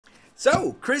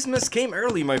So, Christmas came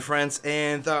early, my friends,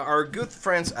 and our good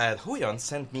friends at Huion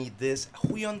sent me this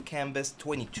Huion Kamvas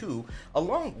 22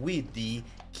 along with the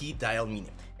key dial mini.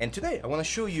 And today I want to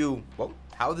show you, well,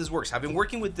 how this works. I've been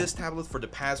working with this tablet for the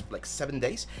past like 7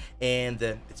 days, and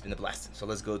it's been a blast. So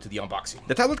let's go to the unboxing.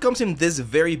 The tablet comes in this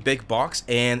very big box,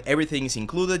 and everything is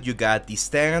included. You got the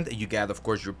stand, you got of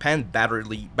course your pen,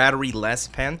 battery-less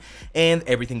pen, and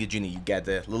everything that you need. You got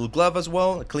the little glove as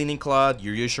well, a cleaning cloth,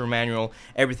 your user manual,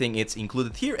 everything it's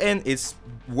included here, and it's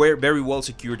very well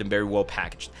secured and very well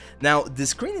packaged. Now the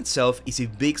screen itself is a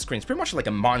big screen. It's pretty much like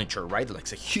a monitor, right? Like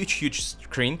it's a huge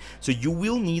screen. So you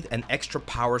will need an extra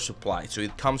power supply. So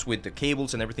it comes with the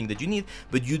cables and everything that you need,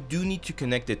 but you do need to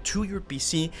connect it to your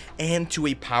PC and to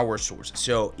a power source.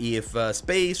 So if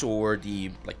space or the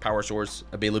power source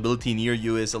availability near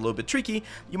you is a little bit tricky,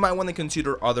 you might want to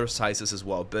consider other sizes as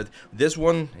well. But this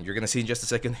one, you're gonna see in just a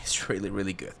second, is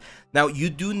really good. Now you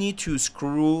do need to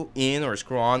screw in or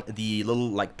screw on the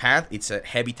little pad. It's a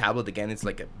heavy tablet. Again, it's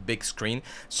like a big screen,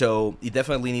 so it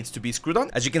definitely needs to be screwed on.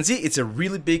 As you can see, it's a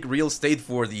really big real estate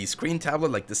for the screen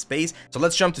tablet, like the space. So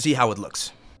let's jump to see how it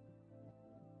looks.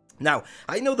 Now,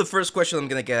 I know the first question I'm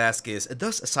gonna get asked is,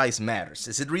 does size matters?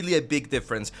 Is it really a big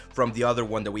difference from the other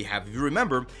one that we have? If you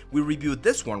remember, we reviewed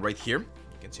this one right here.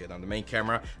 You can see it on the main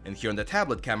camera and here on the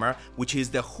tablet camera, which is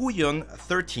the Huion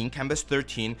 13, Kamvas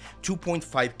 13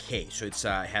 2.5K. So it's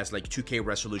has like 2K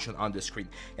resolution on the screen.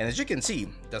 And as you can see,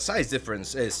 the size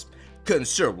difference is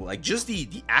considerable. Like just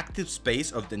the active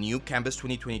space of the new Kamvas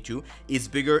 2022 is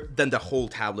bigger than the whole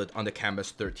tablet on the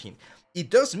Kamvas 13. It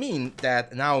does mean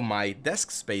that now my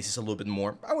desk space is a little bit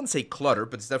more, I wouldn't say cluttered,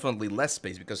 but it's definitely less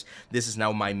space because this is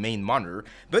now my main monitor,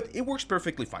 but it works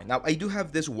perfectly fine. Now I do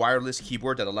have this wireless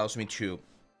keyboard that allows me to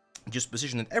just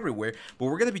position it everywhere, but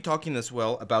we're going to be talking as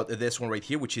well about this one right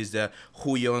here, which is the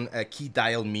Huion key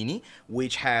dial mini,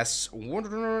 which has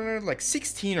like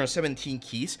 16 or 17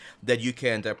 keys that you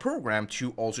can program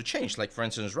to also change. Like for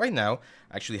instance, right now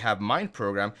I actually have mine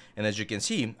programmed, and as you can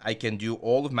see, I can do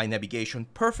all of my navigation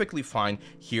perfectly fine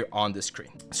here on the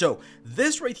screen. So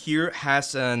this right here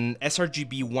has an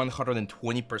sRGB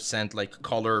 120% like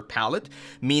color palette,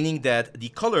 meaning that the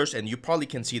colors, and you probably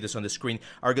can see this on the screen,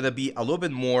 are going to be a little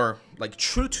bit more like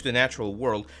true to the natural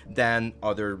world than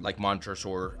other like monitors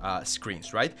or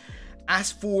screens, right?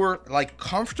 As for like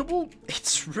comfortable,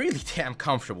 it's really damn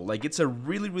comfortable. Like it's a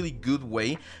really good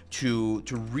way to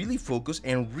really focus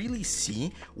and really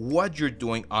see what you're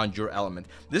doing on your element.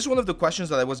 This is one of the questions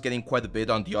that I was getting quite a bit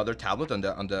on the other tablet, on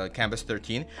the Kamvas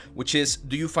 13, which is,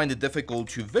 do you find it difficult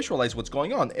to visualize what's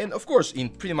going on? And of course, in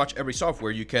pretty much every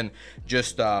software, you can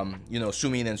just you know,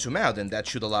 zoom in and zoom out, and that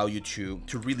should allow you to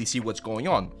really see what's going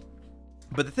on.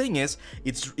 But the thing is,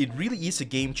 it really is a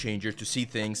game changer to see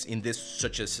things in this,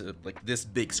 such as like this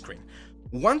big screen.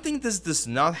 One thing this does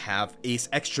not have is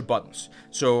extra buttons.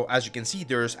 So as you can see,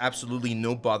 there's absolutely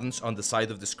no buttons on the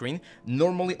side of the screen.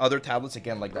 Normally other tablets,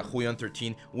 again like the Huion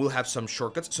 13, will have some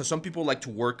shortcuts. So some people like to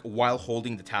work while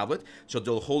holding the tablet. So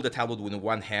they'll hold the tablet with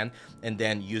one hand and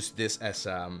then use this as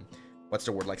what's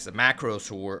the word, like the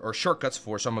macros or shortcuts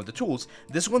for some of the tools.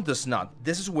 This one does not.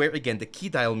 This is where, again, the key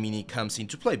dial mini comes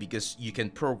into play, because you can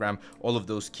program all of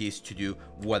those keys to do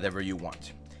whatever you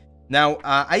want. Now,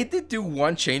 I did do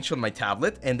one change on my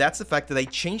tablet, and that's the fact that I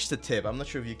changed the tip. I'm not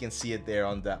sure if you can see it there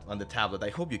on the tablet. I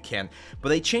hope you can.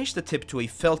 But I changed the tip to a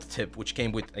felt tip, which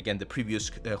came with, again, the previous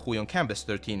Huion Kamvas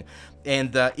 13,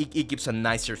 and it gives a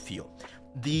nicer feel.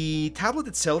 The tablet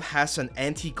itself has an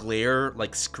anti-glare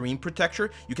like screen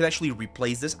protector. You can actually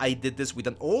replace this. I did this with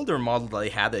an older model that I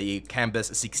had, a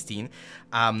Kamvas 16,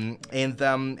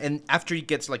 and after it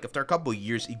gets after a couple of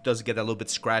years, it does get a little bit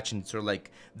scratched and sort of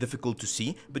like difficult to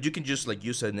see. But you can just like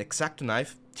use an X-Acto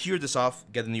knife, tear this off,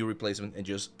 get a new replacement, and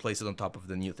just place it on top of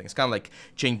the new thing. It's kind of like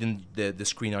changing the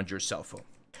screen on your cell phone.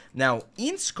 Now,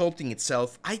 in sculpting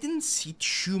itself, I didn't see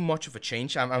too much of a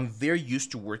change. I'm very used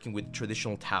to working with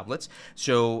traditional tablets,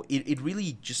 so it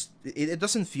really just, it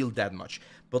doesn't feel that much.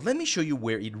 But let me show you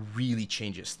where it really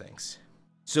changes things.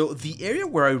 So the area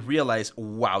where I realized,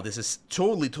 wow, this is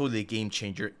totally a game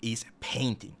changer, is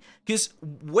painting. Because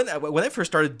when I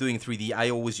first started doing 3D, I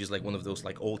always used like one of those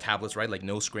like old tablets, right? Like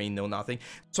no screen, no nothing.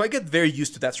 So I get very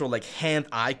used to that sort of like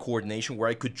hand-eye coordination where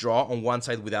I could draw on one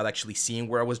side without actually seeing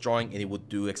where I was drawing, and it would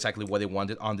do exactly what I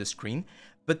wanted on the screen.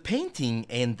 But painting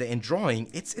and drawing,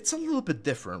 it's a little bit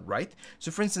different, right?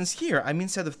 So for instance, here I'm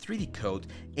inside of 3D Code,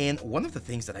 and one of the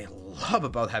things that I love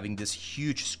about having this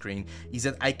huge screen is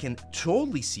that I can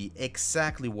totally see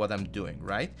exactly what I'm doing,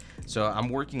 right? So I'm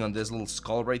working on this little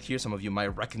skull right here. Some of you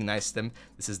might recognize them.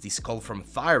 This is the skull from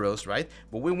Thyros, right?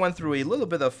 But we went through a little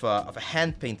bit of a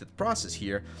hand-painted process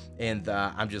here, and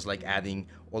I'm just like adding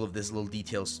all of these little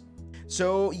details.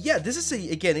 So yeah, this is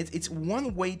again, it's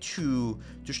one way to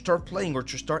start playing or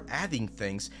to start adding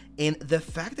things, and the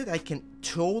fact that I can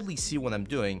totally see what I'm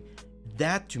doing,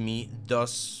 that to me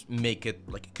does make it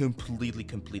like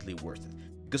completely worth it.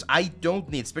 Because I don't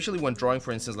need, especially when drawing,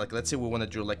 for instance, like let's say we want to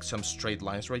draw like some straight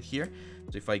lines right here.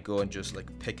 So if I go and just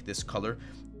like pick this color,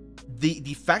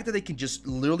 the fact that I can just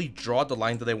literally draw the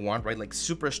line that I want, right, like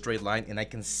super straight line, and I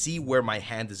can see where my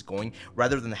hand is going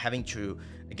rather than having to,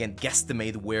 again,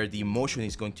 guesstimate where the emotion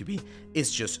is going to be,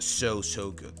 is just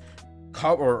so good.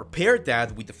 Or pair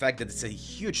that with the fact that it's a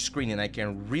huge screen and I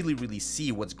can really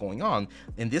see what's going on,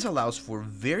 and this allows for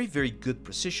very good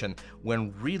precision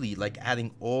when really like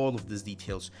adding all of these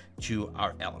details to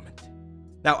our element.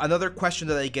 Now, another question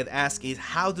that I get asked is,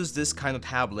 how does this kind of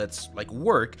tablets like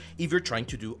work if you're trying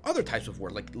to do other types of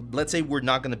work? Like, let's say we're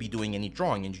not going to be doing any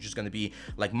drawing and you're just going to be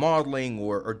like modeling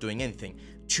or doing anything.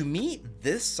 To me,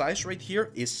 this size right here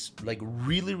is like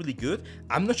really good.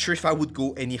 I'm not sure if I would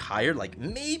go any higher, like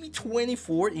maybe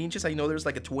 24 inches. I know there's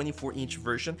like a 24-inch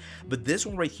version, but this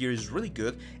one right here is really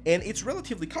good, and it's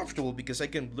relatively comfortable because I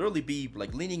can literally be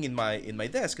like leaning in my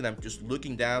desk and I'm just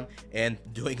looking down and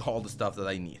doing all the stuff that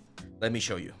I need. Let me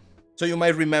show you. So you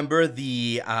might remember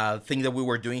the thing that we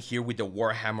were doing here with the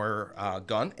Warhammer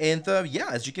gun, and yeah,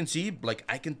 as you can see, like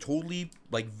I can totally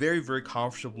like very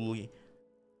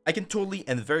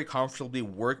comfortably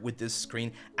work with this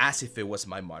screen as if it was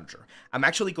my monitor. I'm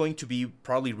actually going to be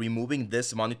probably removing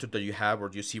this monitor that you have or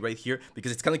you see right here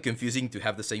because it's kind of confusing to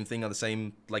have the same thing on the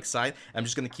same like side. I'm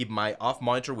just going to keep my off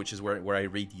monitor, which is where I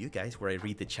read you guys, where I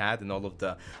read the chat and all of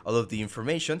the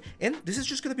information, and this is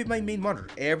just going to be my main monitor.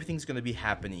 Everything's going to be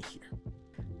happening here.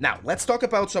 Now, let's talk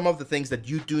about some of the things that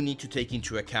you do need to take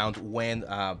into account when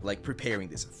like preparing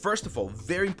this. First of all,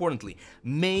 very importantly,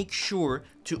 make sure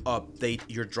to update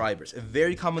your drivers. A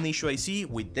very common issue I see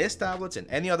with these tablets and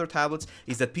any other tablets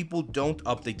is that people don't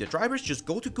update the drivers. Just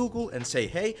go to Google and say,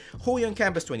 hey, Huion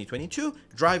Kamvas 2022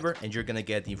 driver, and you're gonna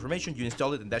get the information. You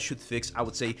install it, and that should fix, I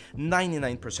would say,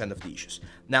 99% of the issues.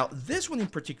 Now, this one in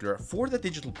particular, for the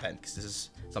digital pen, because this is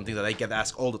something that I get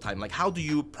asked all the time, like how do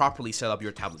you properly set up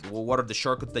your tablet? Well, what are the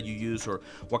shortcuts that you use, or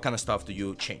what kind of stuff do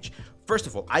you change? First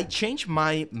of all, I changed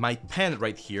my pen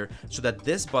right here so that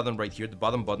this button right here, the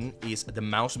bottom button, is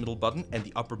the mouse middle button, and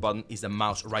the upper button is the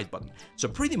mouse right button. So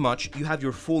pretty much you have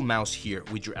your full mouse here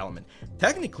with your element.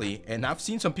 Technically, and I've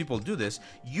seen some people do this,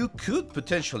 you could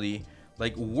potentially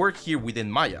like work here within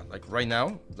Maya. Like right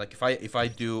now, like if I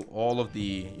do all of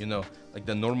the, you know, like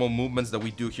the normal movements that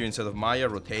we do here inside of Maya,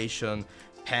 rotation,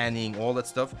 panning, all that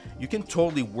stuff, you can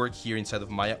totally work here inside of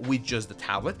Maya with just the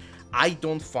tablet. I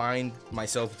don't find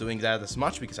myself doing that as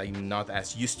much because I'm not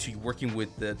as used to working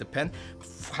with the pen.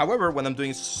 However, when I'm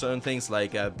doing certain things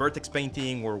like vertex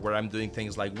painting, or where I'm doing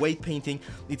things like weight painting,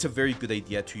 it's a very good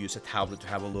idea to use a tablet to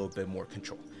have a little bit more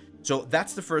control. So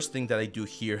that's the first thing that I do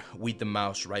here with the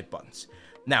mouse right buttons.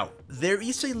 Now, there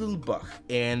is a little bug,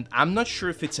 and I'm not sure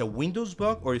if it's a Windows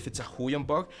bug or if it's a Huion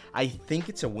bug. I think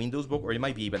it's a Windows bug, or it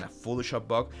might be even a Photoshop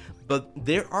bug, but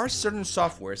there are certain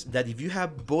softwares that if you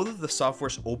have both of the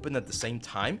softwares open at the same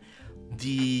time,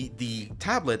 the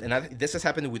tablet, and this has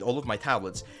happened with all of my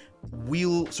tablets,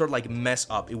 will sort of like mess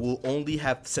up. It will only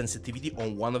have sensitivity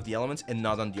on one of the elements and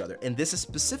not on the other. And this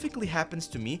specifically happens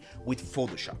to me with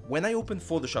Photoshop. When I open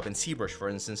Photoshop and ZBrush, for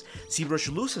instance,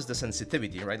 ZBrush loses the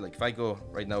sensitivity, right? Like if I go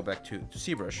right now back to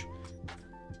ZBrush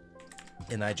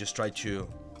and I just try to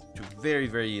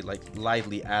very like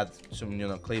lightly add some, you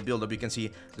know, clay buildup, you can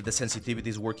see that the sensitivity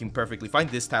is working perfectly fine.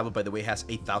 This tablet, by the way, has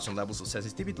 8,000 levels of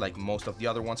sensitivity like most of the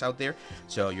other ones out there,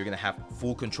 so you're gonna have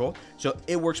full control. So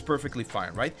it works perfectly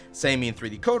fine, right? Same in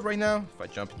 3D Code right now. If I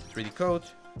jump into 3D Code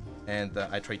and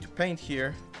I try to paint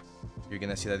here, you're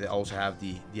gonna see that they also have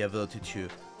the ability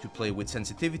to play with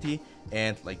sensitivity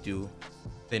and like do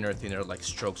thinner like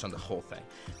strokes on the whole thing.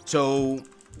 So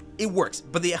it works.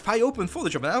 But if I open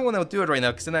Photoshop, and I don't want to do it right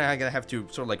now because then I'm gonna have to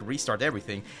sort of like restart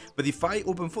everything, but if I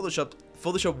open Photoshop,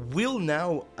 Photoshop will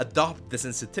now adopt the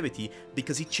sensitivity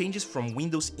because it changes from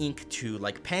Windows Ink to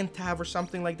like Pen Tab or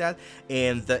something like that,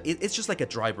 and it's just like a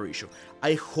driver issue.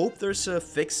 I hope there's a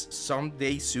fix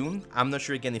someday soon. I'm not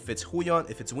sure again if it's Huion,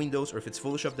 if it's Windows, or if it's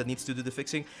Photoshop that needs to do the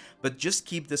fixing, but just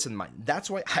keep this in mind. That's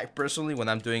why I personally, when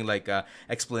I'm doing like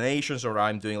explanations or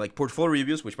I'm doing like portfolio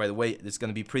reviews, which by the way, it's going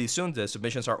to be pretty soon. The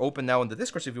submissions are open now in the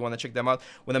Discord, so if you want to check them out.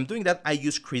 When I'm doing that, I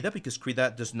use Krita because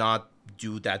Krita does not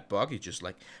do that bug. It just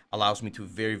like allows me to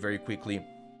very, very quickly,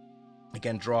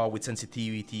 again, draw with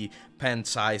sensitivity, pen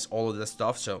size, all of that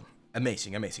stuff. So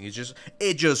amazing, amazing.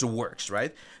 It just works,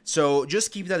 right? So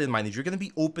just keep that in mind. If you're going to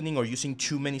be opening or using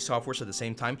too many softwares at the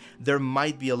same time, there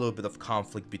might be a little bit of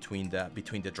conflict between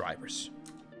the drivers.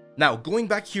 Now, going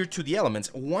back here to the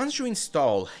elements, once you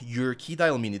install your key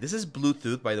dial mini, this is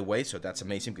Bluetooth, by the way, so that's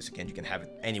amazing because, again, you can have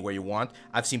it anywhere you want.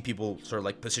 I've seen people sort of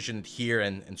like position it here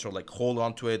and sort of like hold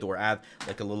onto it or add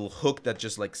like a little hook that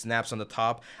just like snaps on the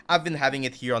top. I've been having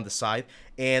it here on the side,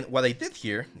 and what I did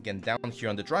here, again, down here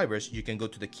on the drivers, you can go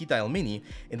to the key dial mini,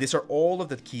 and these are all of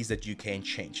the keys that you can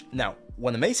change. Now,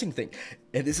 one amazing thing,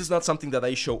 and this is not something that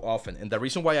I show often, and the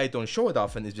reason why I don't show it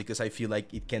often is because I feel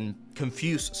like it can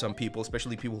confuse some people,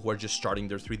 especially people who are just starting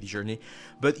their 3D journey.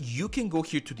 But you can go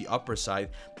here to the upper side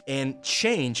and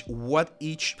change what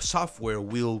each software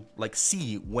will like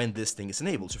see when this thing is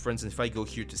enabled. So for instance, if I go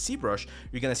here to ZBrush,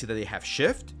 you're gonna see that they have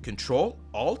Shift, Control,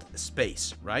 Alt,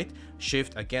 Space, right?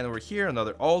 Shift again over here,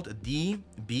 another Alt, D,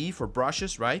 B for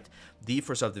brushes, right? D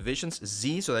for subdivisions,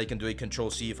 Z so that I can do a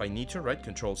Control C if I need to, right?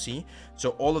 Control C.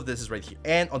 So all of this is right here.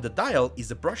 And on the dial is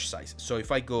the brush size. So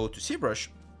if I go to ZBrush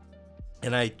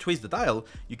and I twist the dial,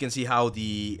 you can see how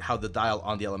the dial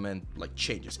on the element like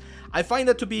changes. I find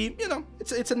that to be, you know,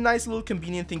 it's a nice little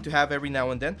convenient thing to have every now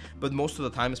and then, but most of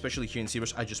the time, especially here in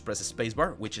ZBrush, I just press a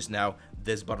spacebar, which is now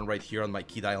this button right here on my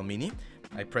key dial mini.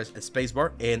 I press a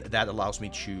spacebar, and that allows me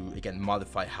to, again,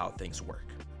 modify how things work.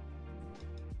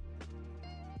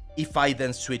 If I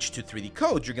then switch to 3D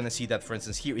code, you're gonna see that, for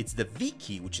instance, here it's the V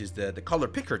key, which is the color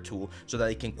picker tool, so that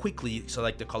I can quickly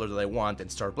select the color that I want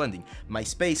and start blending. My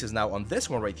space is now on this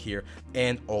one right here,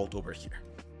 and Alt over here.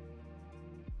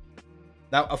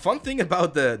 Now, a fun thing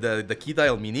about the key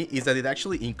dial mini is that it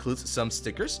actually includes some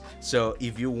stickers. So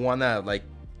if you wanna like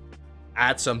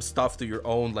add some stuff to your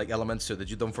own like elements so that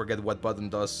you don't forget what button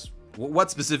does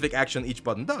what specific action each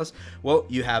button does, well,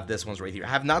 you have this ones right here. I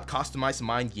have not customized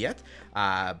mine yet,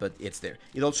 but it's there.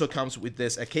 It also comes with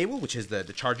this cable, which is the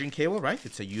charging cable, right?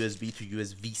 It's a USB to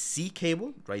USB-C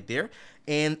cable right there.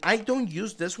 And I don't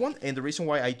use this one, and the reason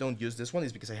why I don't use this one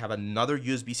is because I have another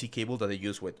USB-C cable that I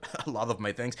use with a lot of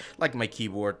my things, like my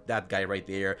keyboard, that guy right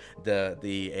there,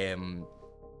 the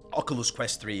Oculus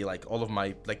Quest 3, like all of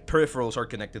my like peripherals are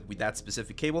connected with that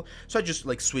specific cable, so I just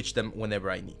like switch them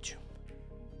whenever I need to.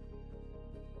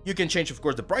 You can change, of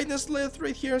course, the brightness length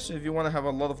right here, so if you want to have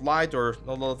a lot of light or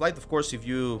not a lot of light, of course, if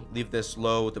you leave this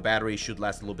low, the battery should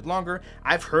last a little bit longer.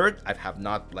 I've heard, I have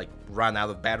not like run out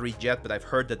of battery yet, but I've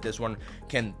heard that this one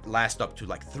can last up to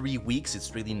like 3 weeks.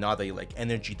 It's really not a like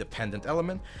energy dependent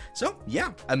element. So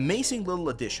yeah, amazing little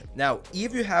addition. Now,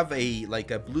 if you have a like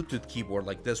a Bluetooth keyboard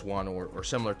like this one or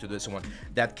similar to this one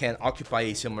that can occupy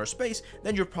a similar space,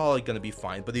 then you're probably going to be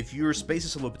fine. But if your space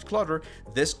is a little bit cluttered,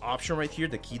 this option right here,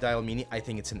 the key dial mini, I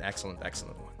think it's an excellent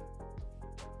one.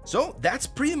 So that's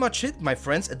pretty much it, my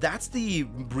friends. That's the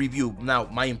review. Now,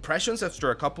 my impressions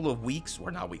after a couple of weeks,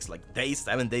 or not weeks, like days,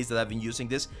 7 days that I've been using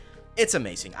this, it's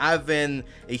amazing. I've been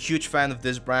a huge fan of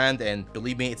this brand, and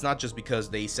believe me, it's not just because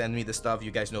they send me the stuff.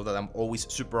 You guys know that I'm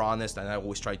always super honest, and I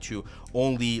always try to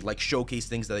only like showcase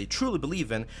things that I truly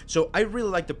believe in. So I really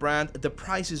like the brand. The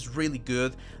price is really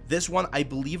good. This one, I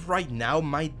believe right now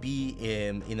might be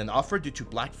in an offer due to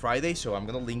Black Friday, so I'm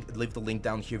gonna leave the link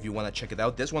down here if you want to check it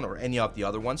out, this one or any of the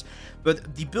other ones.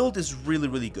 But the build is really,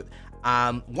 really good.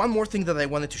 One more thing that I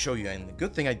wanted to show you, and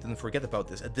good thing I didn't forget about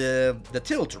this, the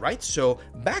tilt, right? So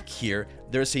back here,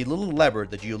 there's a little lever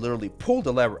that you literally pull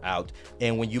the lever out,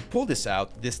 and when you pull this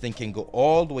out, this thing can go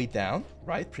all the way down,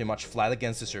 right? Pretty much flat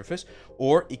against the surface,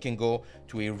 or it can go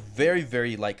to a very,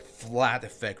 very like flat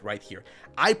effect right here.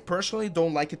 I personally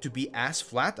don't like it to be as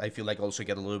flat. I feel like I also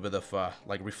get a little bit of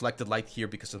like reflected light here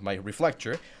because of my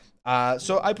reflector.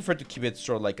 So I prefer to keep it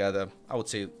sort of like at a, I would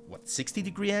say, what,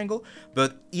 60-degree angle,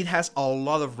 but it has a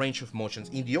lot of range of motions.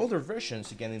 In the older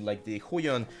versions, again, in like the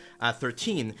Huion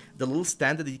 13, the little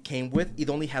stand that it came with, it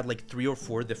only had like 3 or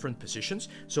 4 different positions.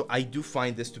 So I do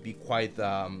find this to be quite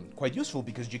useful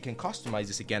because you can customize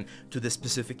this again to the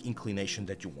specific inclination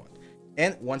that you want.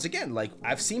 And once again, like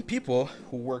I've seen people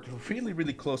who work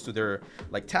really close to their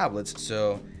like tablets.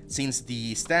 So since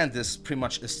the stand is pretty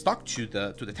much stuck to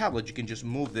the tablet, you can just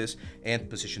move this and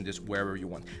position this wherever you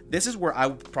want. This is where I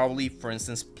would probably, for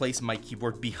instance, place my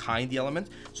keyboard behind the element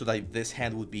so that this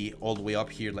hand would be all the way up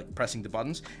here, like pressing the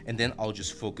buttons, and then I'll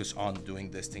just focus on doing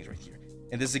these things right here.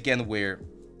 And this is again where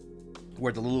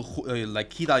the little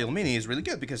like key dial mini is really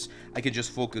good, because I can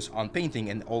just focus on painting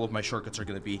and all of my shortcuts are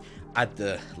going to be at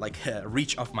the like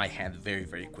reach of my hand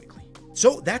very quickly.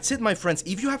 So that's it, my friends.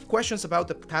 If you have questions about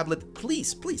the tablet,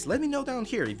 please let me know down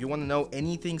here. If you want to know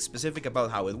anything specific about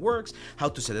how it works, how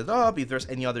to set it up, if there's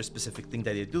any other specific thing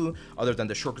that you do other than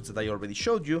the shortcuts that I already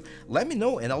showed you, let me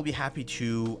know and I'll be happy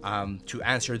to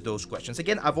answer those questions.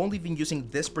 Again, I've only been using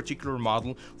this particular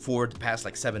model for the past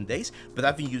like 7 days, but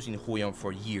I've been using Huion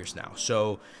for years now.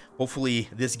 So hopefully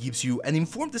this gives you an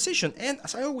informed decision. And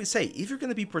as I always say, if you're going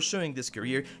to be pursuing this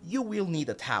career, you will need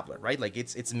a tablet, right? Like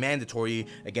it's mandatory,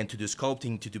 again, to do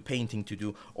sculpting, to do painting, to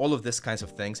do all of this kinds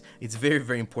of things. It's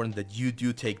very important that you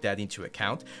do take that into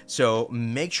account. So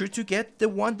make sure to get the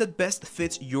one that best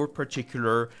fits your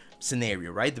particular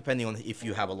scenario, right? Depending on if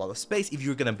you have a lot of space, if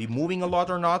you're gonna be moving a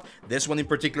lot or not. This one in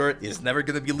particular is never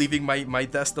gonna be leaving my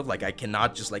desktop. Like I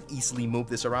cannot just like easily move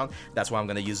this around. That's why I'm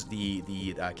gonna use the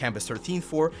Kamvas 13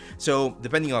 for. So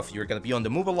depending on if you're gonna be on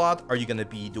the move a lot, are you gonna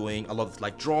be doing a lot of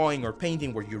like drawing or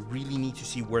painting where you really need to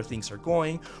see where things are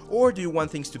going, or do you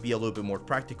want things to be a little bit more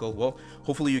practical? Well,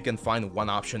 hopefully you can find one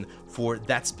option for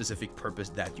that specific purpose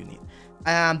that you need.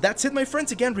 That's it, my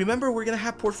friends. Again, remember, we're gonna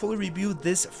have portfolio review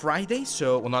this Friday.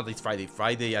 So, well, not this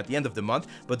Friday at the end of the month,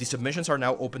 but the submissions are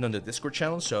now open on the Discord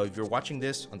channel. So if you're watching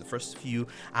this on the first few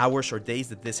hours or days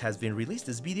that this has been released,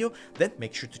 this video, then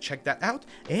make sure to check that out.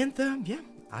 And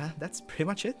yeah, that's pretty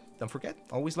much it. Don't forget,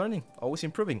 always learning, always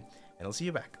improving, and I'll see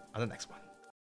you back on the next one.